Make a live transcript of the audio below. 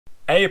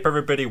Hey up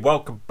everybody,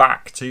 welcome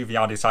back to the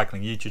RD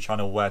Cycling YouTube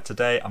channel, where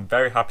today I'm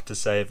very happy to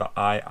say that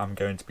I am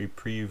going to be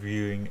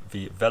previewing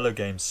the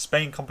Velogames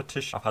Spain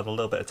competition. I've had a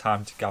little bit of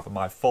time to gather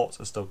my thoughts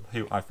as to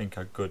who I think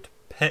are good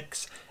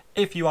picks.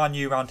 If you are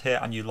new around here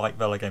and you like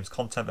Velogames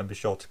content, then be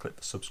sure to click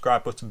the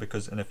subscribe button,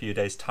 because in a few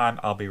days time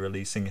I'll be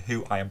releasing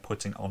who I am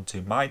putting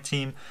onto my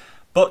team.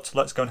 But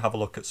let's go and have a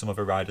look at some of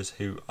the riders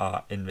who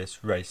are in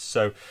this race.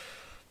 So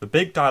the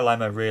big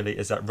dilemma really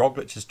is that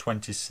Roglic is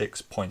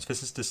 26 points.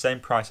 This is the same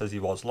price as he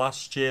was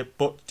last year,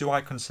 but do I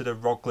consider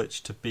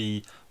Roglic to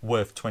be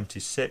worth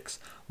 26?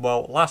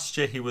 Well, last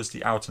year he was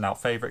the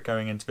out-and-out favourite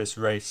going into this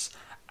race,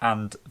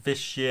 and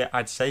this year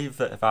I'd say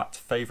that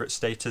favourite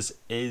status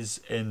is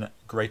in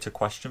greater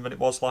question than it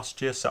was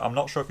last year, so I'm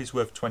not sure if he's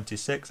worth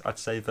 26. I'd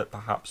say that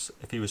perhaps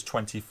if he was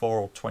 24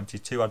 or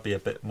 22, I'd be a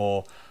bit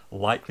more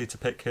likely to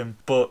pick him,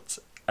 but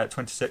at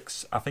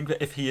 26, I think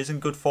that if he is in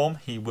good form,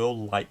 he will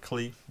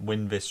likely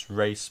win this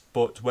race.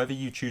 But whether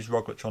you choose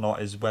Roglic or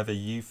not is whether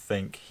you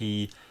think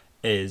he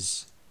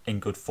is in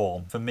good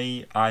form. For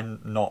me,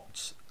 I'm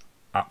not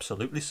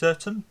absolutely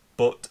certain,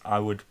 but I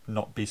would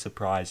not be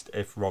surprised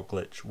if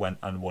Roglic went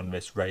and won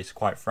this race,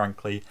 quite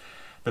frankly.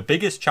 The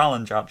biggest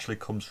challenge actually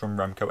comes from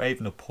Remco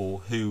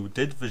Evenepoel, who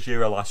did the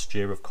Giro last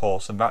year, of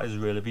course, and that is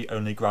really the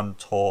only Grand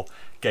Tour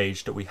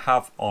gauge that we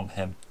have on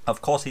him.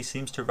 Of course, he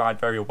seems to ride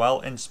very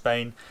well in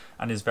Spain,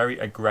 and his very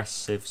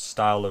aggressive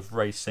style of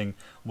racing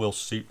will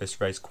suit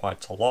this race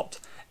quite a lot.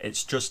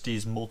 It's just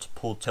these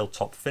multiple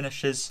tilt-top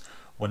finishes.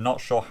 We're not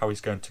sure how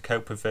he's going to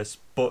cope with this,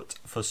 but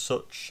for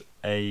such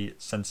a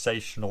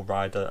sensational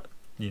rider,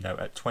 you know,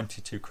 at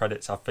 22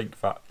 credits, I think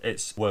that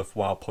it's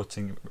worthwhile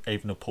putting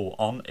Evenepoel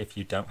on if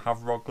you don't have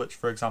Roglic,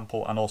 for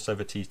example, and also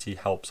the TT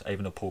helps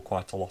Evenepoel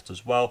quite a lot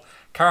as well.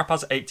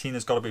 Carapaz at 18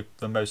 has got to be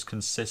the most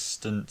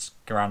consistent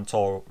Grand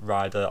Tour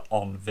rider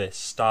on this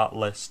start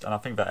list, and I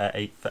think that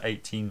for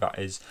 18 that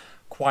is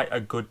quite a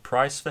good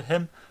price for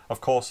him. Of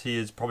course, he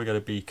is probably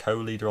going to be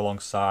co-leader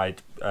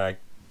alongside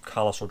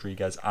Carlos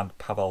Rodriguez and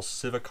Pavel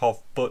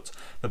Sivakov, but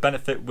the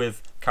benefit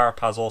with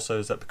Carapaz also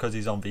is that because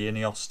he's on the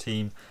Ineos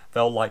team,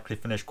 they'll likely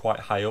finish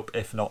quite high up,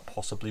 if not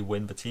possibly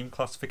win the team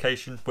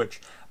classification,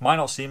 which might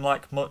not seem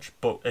like much,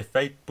 but if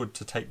they were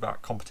to take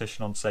that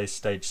competition on, say,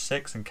 stage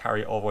 6 and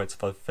carry it all the way to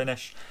the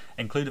finish,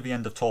 including the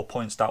end of tour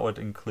points, that would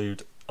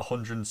include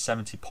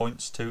 170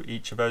 points to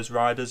each of those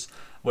riders,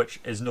 which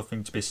is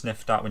nothing to be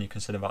sniffed at when you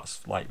consider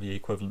that's like the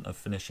equivalent of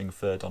finishing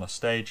third on a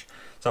stage.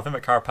 So I think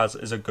that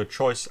Carapaz is a good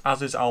choice,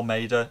 as is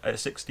Almeida. At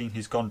 16,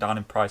 he's gone down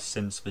in price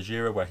since the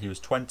Giro, where he was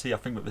 20. I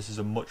think that this is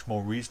a much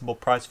more reasonable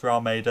price for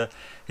Almeida.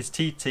 His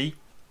TT,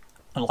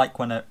 unlike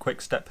when at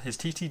Quickstep, his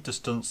TT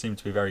just doesn't seem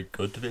to be very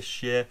good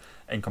this year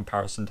in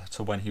comparison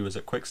to when he was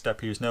at Quickstep.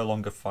 He's no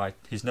longer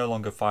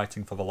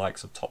fighting for the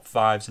likes of top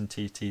 5s and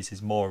TTs.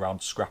 He's more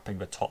around scrapping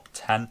the top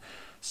 10.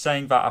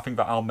 Saying that, I think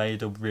that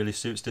Almeida really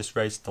suits this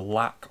race. The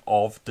lack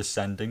of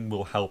descending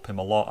will help him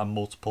a lot, and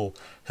multiple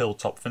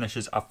hilltop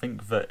finishes. I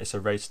think that it's a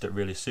race that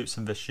really suits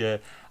him this year,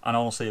 and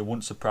honestly it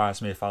wouldn't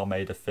surprise me if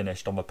Almeida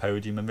finished on the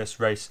podium in this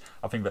race.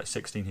 I think that at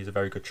 16 he's a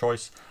very good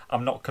choice.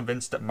 I'm not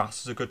convinced that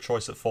Mass is a good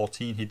choice at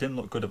 14. He didn't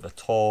look good at the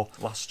Tour.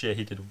 Last year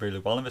he did really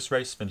well in this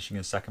race, finishing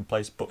in second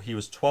place, but he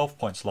was 12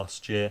 points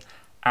last year,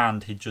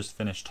 and he just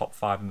finished top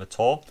 5 in the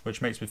Tour, which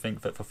makes me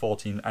think that for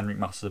 14 Enric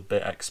Mas is a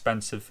bit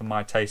expensive for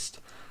my taste.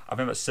 I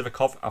think that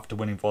Sivakov, after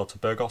winning Vuelta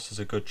Burgos, is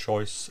a good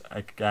choice.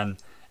 Again,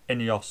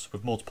 Ineos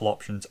with multiple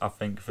options, I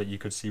think that you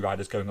could see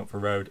riders going up the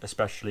road,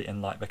 especially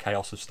in like the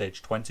chaos of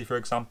stage 20, for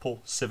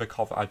example.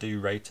 Sivakov I do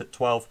rate at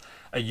 12.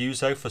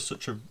 Ayuso, for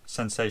such a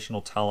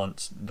sensational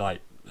talent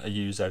like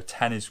Ayuso,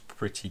 10 is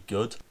pretty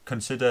good.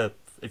 Consider,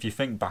 if you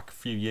think back a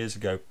few years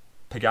ago,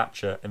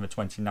 Pogacar in the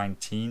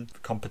 2019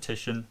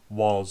 competition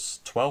was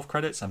 12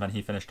 credits and then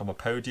he finished on the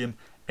podium.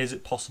 Is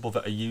it possible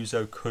that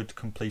Ayuso could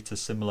complete a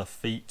similar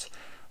feat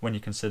when you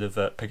consider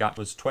that Pogacar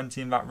was 20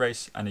 in that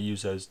race and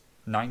Ayuso's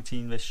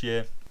 19 this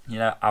year? You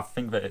know, I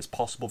think that it's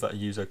possible that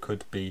Ayuso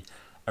could be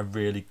a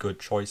really good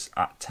choice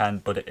at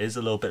 10, but it is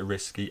a little bit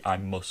risky, I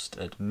must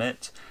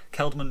admit.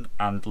 Kelderman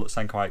and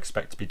Lutsenko I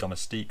expect to be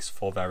domestiques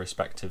for their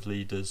respective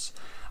leaders.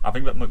 I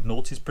think that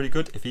McNulty's pretty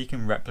good. If he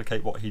can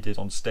replicate what he did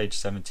on stage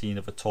 17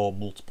 of the Tour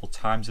multiple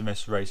times in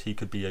this race, he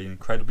could be an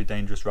incredibly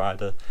dangerous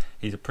rider.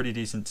 He's a pretty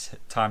decent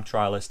time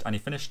trialist, and he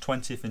finished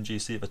 20th in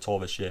GC at the Tour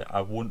this year. I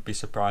wouldn't be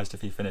surprised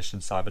if he finished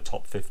inside the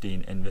top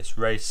 15 in this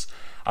race.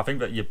 I think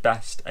that your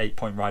best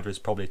 8-point rider is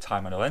probably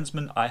Thymen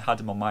Lensman. I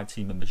had him on my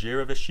team in the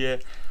Giro this year.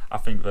 I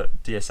think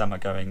that DSM are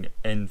going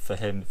in for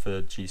him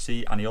for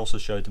GC, and he also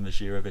showed in the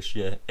Giro this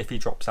year. If he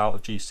drops out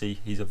of GC,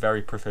 he's a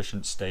very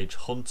proficient stage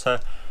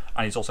hunter,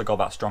 and he's also got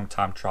that strong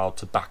time trial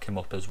to back him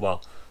up as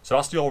well. So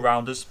that's the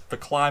all-rounders. For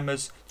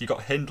climbers, you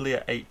got Hindley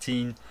at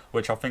 18,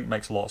 which I think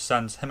makes a lot of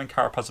sense. Him and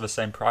Carapaz are the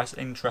same price,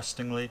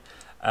 interestingly.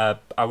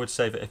 I would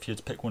say that if you had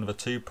to pick one of the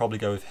two, probably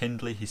go with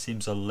Hindley. He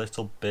seems a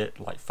little bit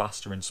like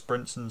faster in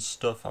sprints and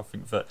stuff. I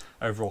think that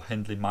overall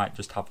Hindley might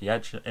just have the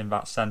edge in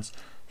that sense.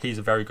 He's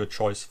a very good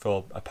choice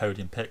for a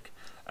podium pick,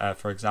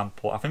 for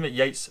example. I think that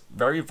Yates,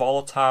 very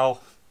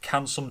volatile,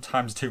 can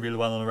sometimes do really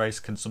well in a race,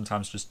 can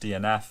sometimes just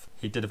DNF.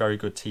 He did a very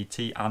good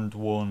TT and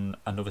won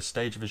another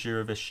stage of a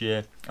Giro this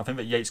year. I think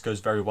that Yates goes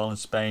very well in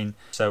Spain,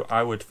 so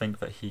I would think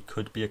that he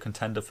could be a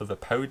contender for the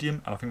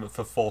podium, and I think that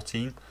for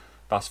 14,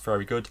 that's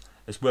very good.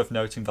 It's worth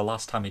noting the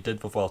last time he did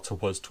the Vuelta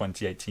was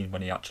 2018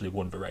 when he actually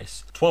won the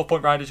race.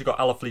 12-point riders, you've got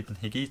Alaphilippe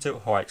and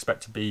Higuita, who I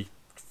expect to be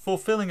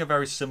fulfilling a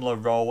very similar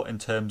role in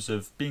terms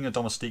of being a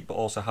domestique but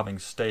also having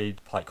stage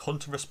like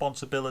hunter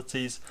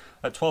responsibilities.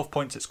 At 12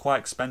 points it's quite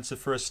expensive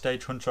for a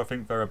stage hunter. I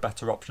think there are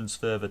better options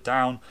further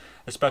down,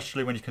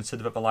 especially when you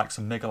consider that the likes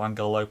of Miguel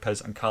Angel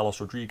Lopez and Carlos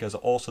Rodriguez are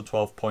also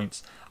 12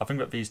 points. I think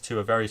that these two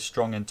are very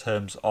strong in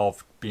terms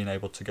of being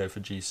able to go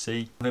for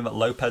GC. I think that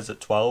Lopez at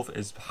 12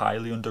 is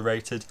highly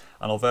underrated,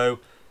 and although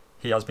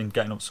he has been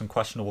getting up some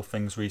questionable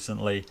things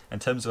recently, in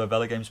terms of a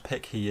Velogames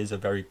pick, he is a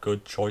very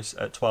good choice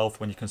at 12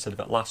 when you consider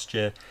that last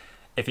year,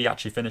 if he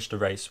actually finished the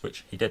race,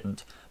 which he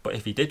didn't, but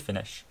if he did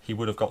finish, he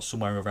would have got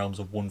somewhere in the realms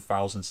of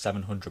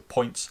 1,700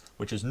 points,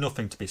 which is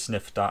nothing to be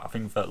sniffed at. I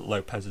think that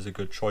Lopez is a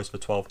good choice for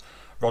 12.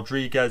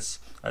 Rodriguez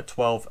at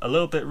 12, a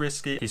little bit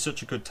risky. He's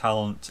such a good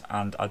talent,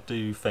 and I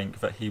do think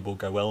that he will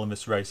go well in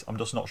this race. I'm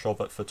just not sure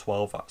that for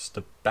 12 that's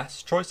the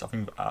best choice. I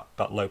think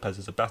that Lopez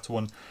is a better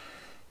one.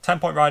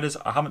 10-point riders,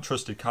 I haven't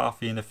trusted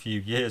Carthy in a few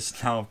years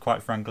now,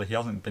 quite frankly. He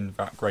hasn't been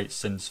that great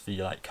since the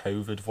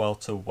COVID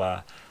Vuelta,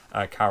 where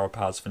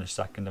Carapaz finished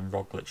second and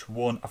Roglic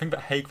won. I think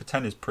that Haig for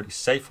 10 is pretty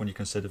safe when you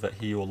consider that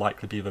he will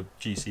likely be the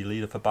GC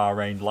leader for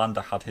Bahrain.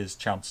 Landa had his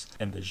chance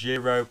in the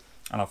Giro,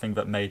 and I think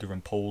that Mader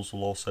and Pauls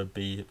will also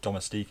be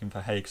domestiquing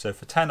for Haig. So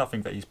for 10, I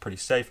think that he's pretty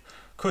safe.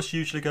 Kuss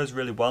usually goes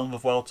really well in the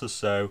Vuelta,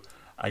 so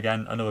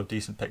again, another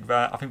decent pick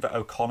there. I think that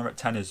O'Connor at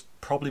 10 is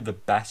probably the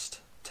best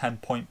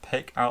 10-point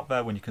pick out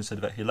there when you consider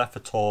that he left the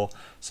Tour,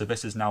 so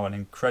this is now an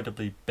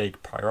incredibly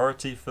big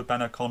priority for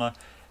Ben O'Connor.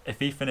 If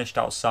he finished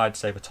outside,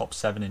 say, the top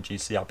 7 in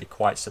GC, I'd be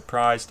quite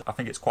surprised. I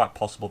think it's quite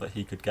possible that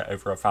he could get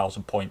over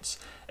 1,000 points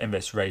in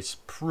this race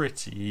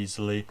pretty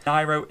easily.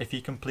 Nairo, if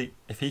he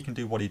can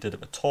do what he did at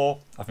the Tour,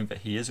 I think that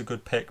he is a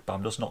good pick, but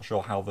I'm just not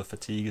sure how the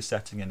fatigue is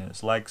setting in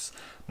his legs.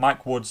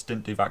 Mike Woods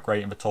didn't do that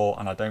great in the Tour,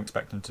 and I don't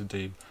expect him to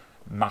do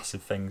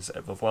massive things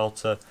at the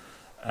Vuelta.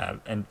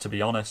 And to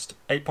be honest,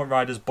 8-point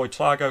riders,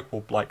 Boitrago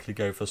will likely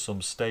go for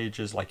some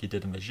stages like he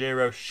did in the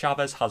Giro.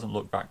 Chavez hasn't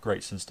looked that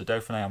great since the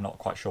Dauphiné. I'm not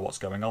quite sure what's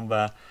going on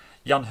there.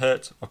 Jan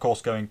Hurt, of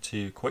course, going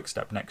to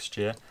Quick-Step next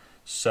year,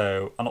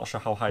 so I'm not sure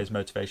how high his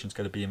motivation is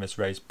going to be in this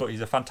race, but he's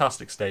a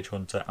fantastic stage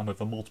hunter, and with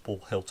the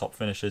multiple hilltop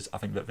finishes, I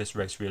think that this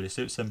race really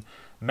suits him.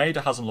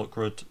 Mader hasn't looked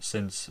good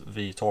since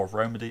the Tour of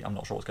Romandy. I'm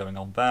not sure what's going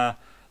on there.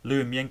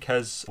 Louis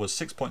Mienquez was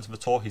 6 points in the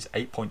Tour. He's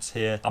 8 points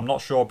here. I'm not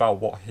sure about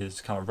what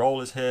his kind of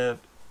role is here.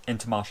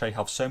 Intermarché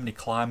have so many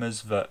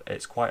climbers that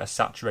it's quite a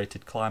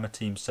saturated climber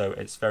team, so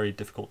it's very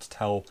difficult to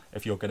tell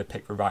if you're going to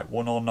pick the right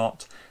one or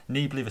not.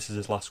 Nibali, this is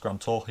his last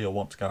Grand Tour, he'll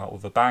want to go out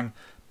with a bang.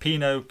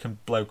 Pinot can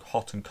blow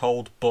hot and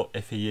cold, but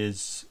if he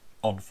is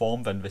on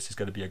form, then this is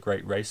going to be a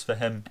great race for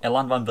him.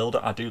 Elan van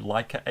Wilder, I do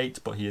like at 8,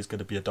 but he is going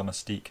to be a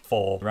domestique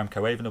for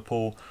Remco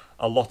Evenepoel.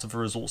 A lot of the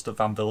results that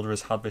Van Wilder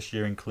has had this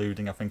year,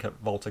 including I think at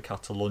Volta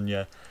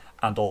Catalunya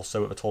and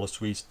also at the Tour de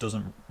Suisse,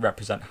 doesn't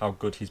represent how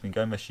good he's been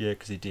going this year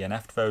because he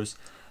DNF'd those.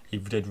 He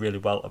did really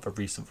well at the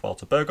recent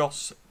Vuelta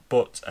Burgos,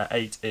 but at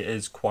 8 it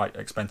is quite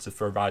expensive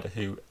for a rider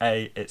who,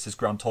 A, it's his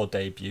Grand Tour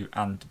debut,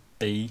 and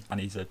B, and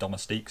he's a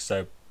domestique,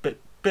 so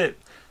bit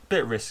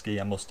risky,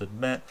 I must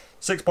admit.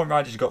 6-point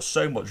riders, you've got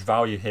so much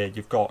value here.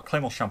 You've got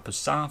Clément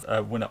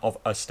Champussin, winner of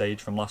a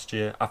stage from last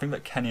year. I think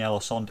that Kenny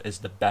Elissonde is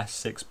the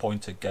best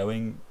 6-pointer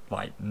going,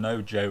 like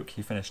no joke.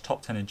 He finished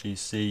top 10 in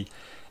GC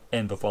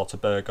in the Vuelta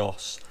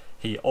Burgos.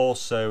 He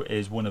also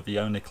is one of the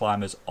only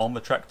climbers on the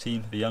Trek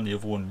team, the only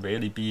other one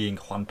really being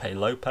Juanpe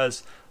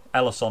Lopez.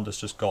 Elissonde has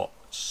just got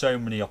so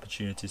many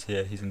opportunities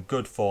here. He's in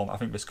good form. I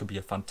think this could be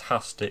a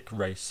fantastic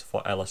race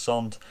for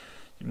Elissonde.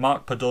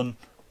 Marc Padun,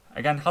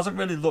 again, hasn't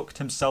really looked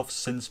himself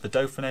since the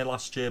Dauphiné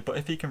last year, but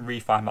if he can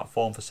refine that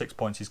form for 6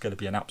 points, he's going to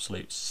be an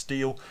absolute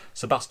steal.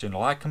 Sebastian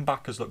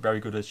Leichenbach has looked very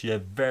good this year,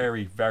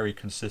 very, very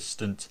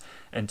consistent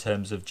in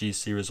terms of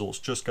GC results.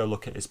 Just go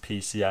look at his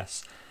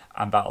PCS,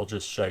 and that'll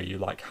just show you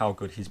like how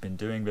good he's been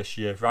doing this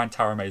year. Ryan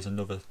Taramay is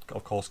another,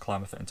 of course,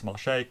 climber for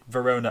Intermarché.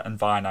 Verona and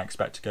Vine I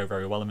expect to go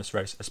very well in this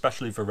race,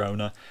 especially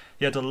Verona.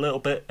 He had a little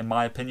bit, in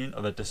my opinion,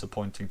 of a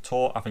disappointing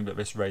tour. I think that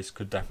this race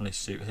could definitely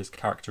suit his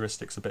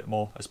characteristics a bit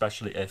more,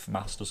 especially if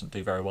Mas doesn't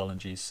do very well in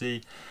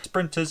GC.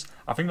 Sprinters,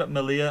 I think that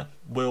Malia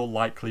will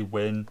likely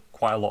win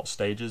quite a lot of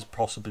stages,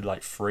 possibly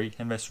like 3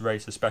 in this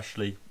race,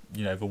 especially,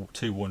 you know,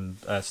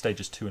 the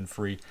stages 2 and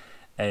 3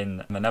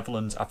 in the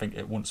Netherlands. I think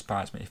it wouldn't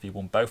surprise me if he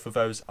won both of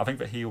those. I think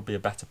that he will be a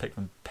better pick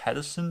than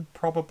Pedersen,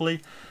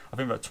 probably. I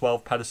think that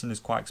 12 Pedersen is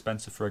quite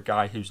expensive for a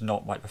guy who's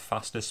not like the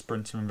fastest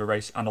sprinter in the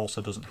race and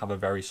also doesn't have a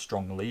very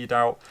strong lead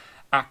out.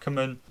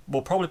 Ackerman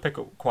will probably pick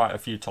up quite a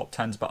few top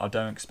 10s, but I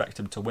don't expect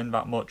him to win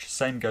that much.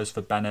 Same goes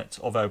for Bennett,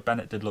 although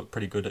Bennett did look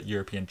pretty good at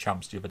European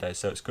Champs the other day,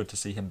 so it's good to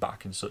see him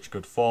back in such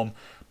good form.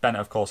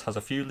 Bennett, of course, has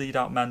a few lead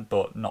out men,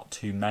 but not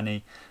too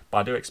many. But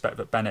I do expect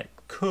that Bennett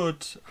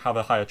could have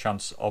a higher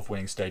chance of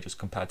winning stages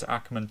compared to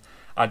Ackerman.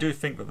 I do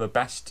think that the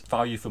best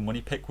value for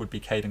money pick would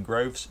be Caden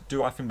Groves.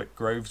 Do I think that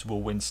Groves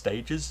will win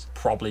stages?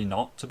 Probably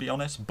not, to be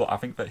honest, but I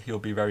think that he'll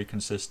be very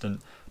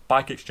consistent.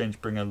 Bike Exchange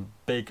bring a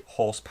big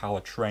horsepower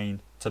train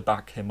to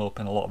back him up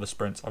in a lot of the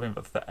sprints. I think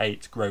that for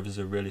 8, Groves is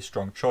a really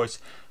strong choice.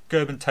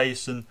 Gerben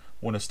Tayson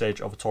won a stage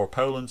of a Tour of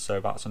Poland,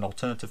 so that's an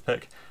alternative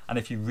pick. And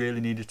if you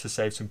really needed to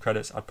save some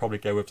credits, I'd probably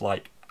go with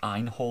like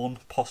Einhorn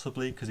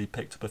possibly, because he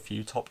picked up a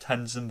few top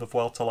 10s in the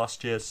Vuelta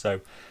last year,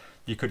 so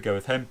you could go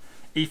with him.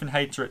 Ethan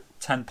Hayter at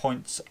 10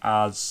 points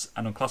as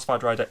an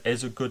unclassified rider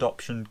is a good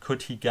option.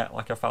 Could he get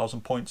like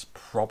 1,000 points?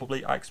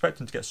 Probably. I expect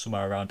him to get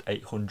somewhere around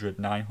 800,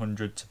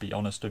 900 to be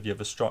honest with you.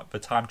 The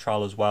time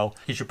trial as well,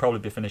 he should probably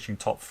be finishing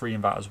top 3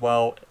 in that as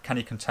well. Can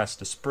he contest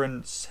the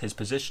sprints? His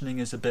positioning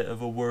is a bit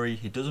of a worry.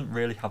 He doesn't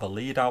really have a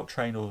lead out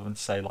train other than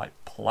say like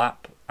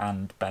Plapp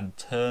and Ben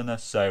Turner,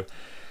 so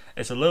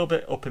it's a little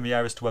bit up in the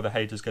air as to whether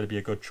Hayter's going to be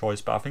a good choice,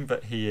 but I think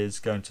that he is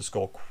going to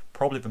score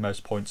probably the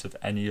most points of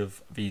any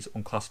of these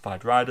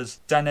unclassified riders.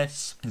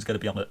 Dennis is going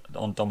to be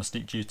on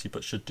domestique duty,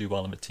 but should do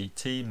well in the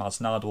TT.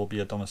 Masnada will be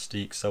a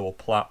domestique, so will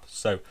Plapp.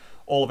 So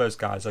all of those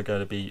guys are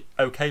going to be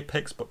okay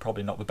picks, but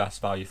probably not the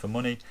best value for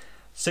money.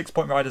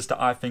 6-point riders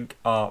that I think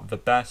are the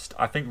best.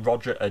 I think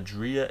Roger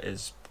Adria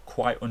is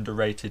quite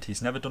underrated.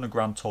 He's never done a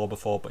Grand Tour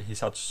before, but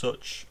he's had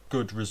such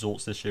good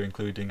results this year,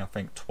 including I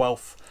think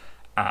 12th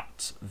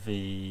at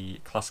the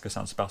Clásica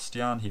San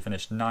Sebastián. He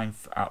finished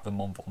 9th at the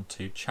Mont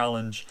Ventoux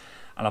Challenge,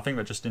 and I think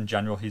that just in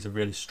general he's a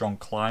really strong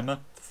climber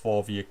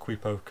for the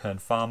Equipo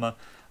Kern-Pharma,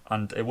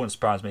 and it wouldn't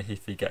surprise me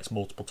if he gets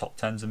multiple top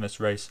 10s in this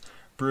race.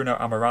 Bruno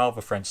Amaral,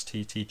 the French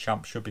TT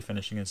champ, should be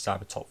finishing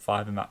inside the top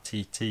 5 in that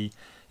TT.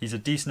 He's a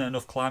decent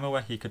enough climber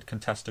where he could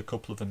contest a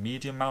couple of the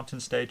medium mountain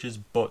stages,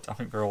 but I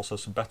think there are also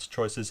some better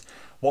choices.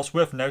 What's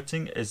worth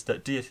noting is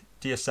that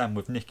DSM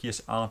with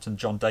Nikias Arndt and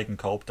John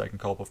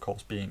Degenkolb of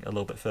course being a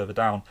little bit further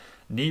down,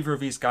 neither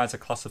of these guys are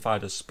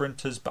classified as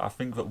sprinters, but I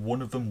think that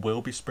one of them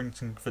will be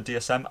sprinting for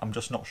DSM. I'm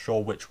just not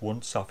sure which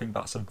one, so I think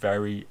that's a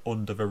very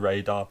under the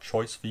radar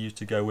choice for you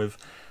to go with.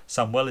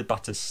 Samuele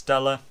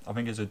Battistella I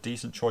think is a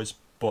decent choice,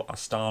 but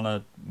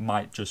Astana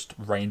might just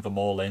rein them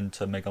all in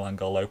to Miguel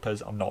Angel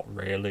Lopez. I'm not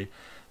really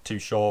too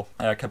sure.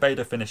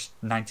 Cabeda finished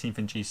 19th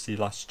in GC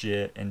last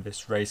year in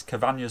this race.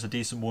 Cavagna is a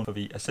decent one for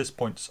the assist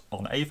points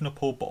on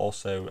Evenepoel, but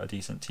also a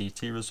decent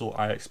TT result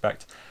I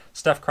expect.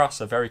 Steph Kras,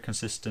 a very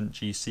consistent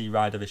GC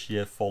rider this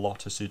year for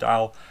Lotto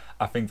Soudal.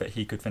 I think that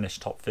he could finish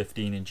top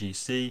 15 in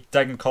GC.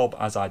 Degenkolb,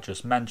 as I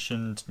just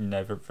mentioned, you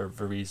know,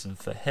 the reason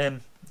for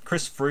him.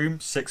 Chris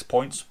Froome, 6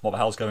 points. What the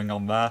hell's going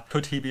on there?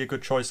 Could he be a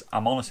good choice?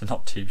 I'm honestly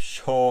not too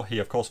sure. He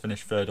of course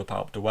finished 3rd up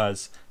Alpe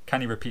d'Huez.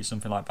 Can he repeat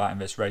something like that in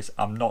this race?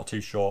 I'm not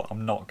too sure.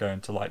 I'm not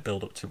going to like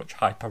build up too much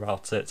hype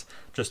about it,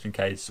 just in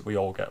case we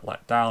all get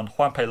let down.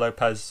 Juanpe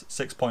Lopez,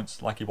 6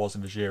 points like he was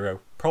in the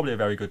Giro. Probably a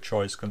very good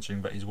choice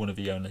considering that he's one of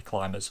the only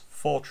climbers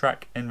for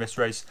Trek in this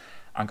race.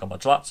 Angel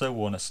Majlatzo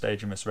won a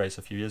stage in this race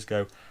a few years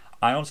ago.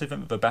 I honestly think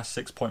that the best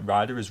 6-point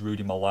rider is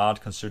Rudy Millard,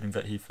 considering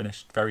that he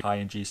finished very high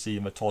in GC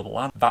in the Tour de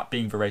l'Ain. That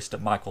being the race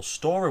that Michael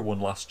Storer won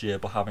last year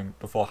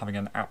before having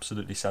an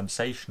absolutely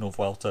sensational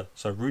Vuelta.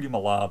 So Rudy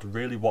Millard,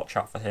 really watch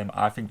out for him.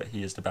 I think that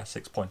he is the best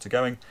 6-pointer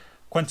going.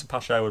 Quentin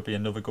Pache would be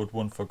another good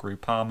one for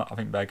Groupama. I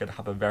think they're going to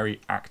have a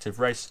very active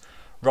race.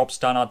 Rob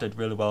Stannard did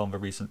really well in the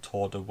recent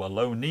Tour de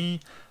Wallonie,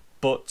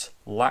 but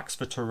lacks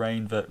the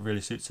terrain that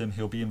really suits him.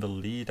 He'll be in the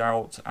lead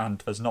out, and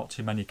there's not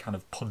too many kind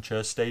of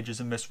puncher stages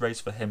in this race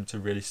for him to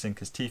really sink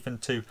his teeth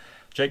into.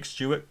 Jake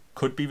Stewart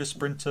could be the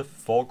sprinter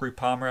for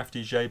Groupama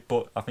FDJ,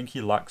 but I think he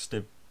lacks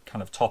the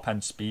kind of top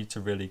end speed to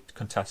really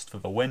contest for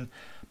the win.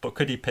 But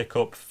could he pick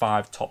up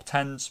 5 top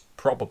 10s?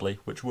 Probably,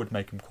 which would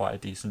make him quite a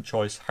decent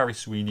choice. Harry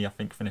Sweeney, I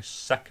think,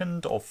 finished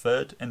 2nd or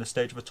 3rd in the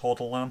stage of a Tour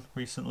de l'Ain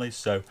recently,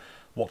 so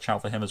watch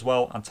out for him as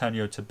well.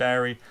 Antonio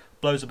Tiberi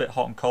blows a bit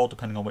hot and cold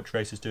depending on which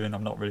race he's doing.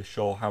 I'm not really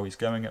sure how he's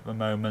going at the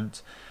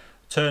moment.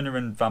 Turner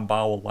and Van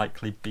Baal will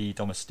likely be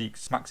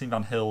domestiques. Maxime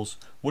Van Hills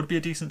would be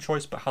a decent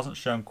choice, but hasn't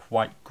shown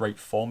quite great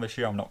form this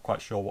year. I'm not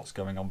quite sure what's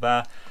going on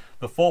there.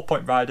 The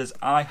 4-point riders,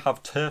 I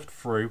have turfed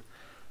through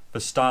the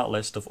start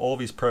list of all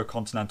these pro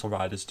continental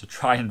riders to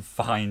try and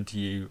find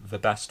you the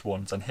best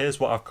ones, and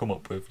here's what I've come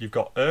up with. You've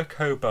got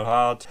Urko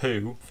Berard,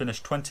 who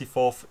finished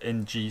 24th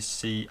in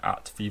GC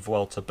at the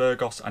Vuelta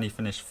Burgos, and he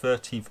finished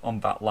 13th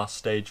on that last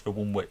stage, the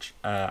one which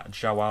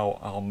Joao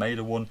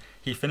Almeida won.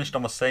 He finished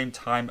on the same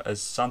time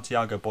as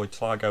Santiago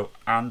Boitlago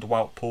and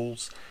Wout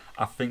Poels.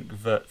 I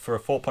think that for a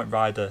 4-point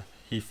rider,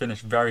 he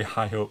finished very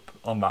high up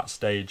on that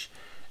stage.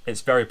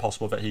 It's very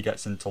possible that he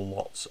gets into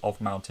lots of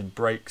mountain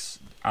breaks,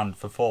 and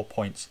for 4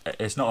 points,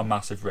 it's not a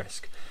massive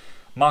risk.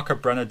 Marco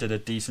Brenner did a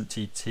decent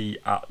TT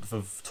at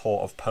the Tour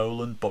of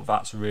Poland, but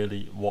that's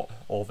really what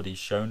all that he's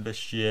shown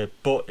this year.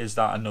 But is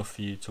that enough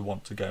for you to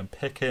want to go and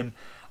pick him?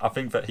 I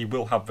think that he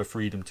will have the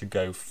freedom to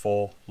go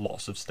for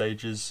lots of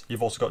stages.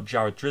 You've also got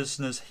Jared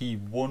Drisners. He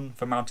won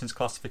the mountains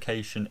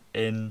classification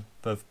in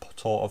the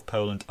Tour of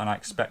Poland, and I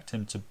expect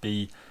him to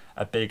be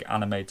a big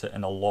animator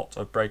in a lot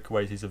of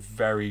breakaways. He's a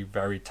very,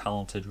 very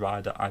talented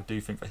rider. I do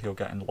think that he'll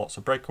get in lots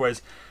of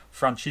breakaways.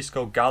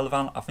 Francisco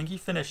Galvan, I think he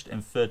finished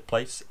in 3rd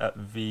place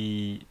at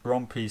the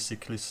Grand Prix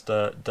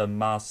Cyclista de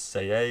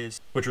Marseille,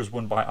 which was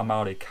won by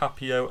Amaury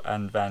Capio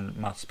and then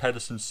Mats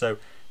Pedersen. So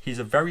he's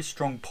a very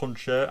strong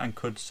puncher and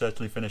could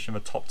certainly finish in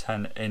the top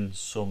 10 in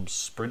some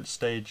sprint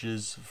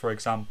stages, for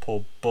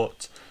example.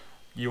 But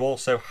you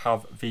also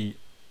have the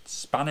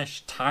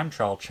Spanish time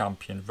trial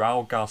champion,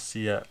 Raul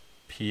Garcia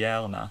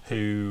Pierna,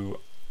 who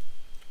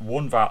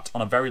won that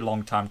on a very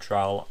long time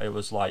trial. It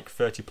was like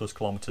 30 plus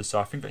kilometers,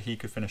 so I think that he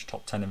could finish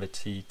top 10 in the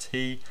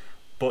TT.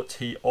 But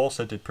he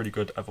also did pretty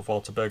good at the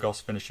Vuelta Burgos,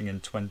 finishing in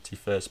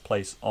 21st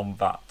place on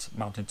that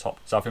mountaintop.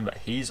 So I think that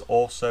he's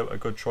also a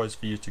good choice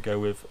for you to go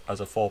with as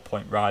a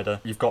 4-point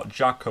rider. You've got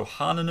Jarkko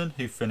Hananen,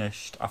 who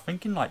finished, I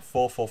think, in like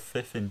 4th or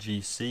 5th in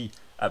GC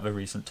at the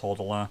recent Tour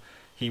de l'Ain.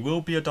 He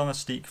will be a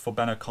domestique for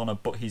Ben O'Connor,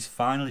 but he's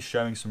finally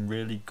showing some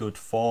really good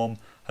form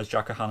as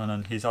Jarkko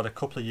Hananen. He's had a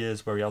couple of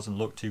years where he hasn't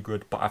looked too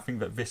good, but I think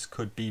that this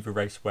could be the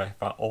race where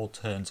that all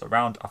turns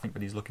around. I think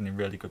that he's looking in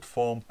really good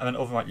form. And then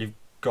other than that, you've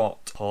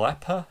got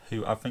Plepa,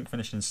 who I think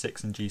finished in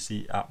 6th in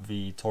GC at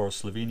the Tour of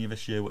Slovenia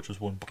this year, which was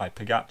won by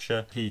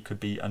Pogacar. He could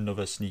be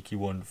another sneaky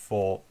one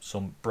for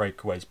some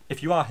breakaways.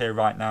 If you are here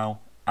right now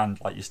and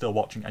like you're still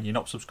watching and you're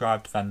not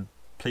subscribed, then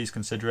please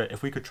consider it.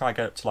 If we could try to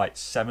get up to like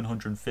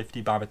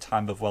 750 by the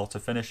time the Vuelta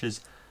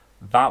finishes,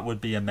 that would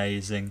be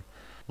amazing.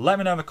 Let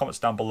me know in the comments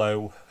down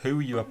below who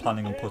you are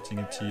planning on putting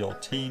into your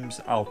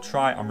teams. I'll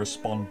try and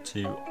respond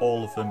to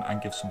all of them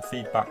and give some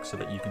feedback so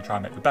that you can try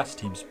and make the best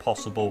teams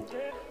possible.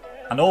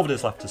 And all that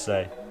is left to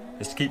say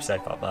is to keep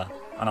safe out there,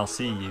 and I'll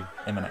see you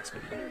in the next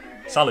video.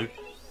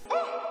 Salut!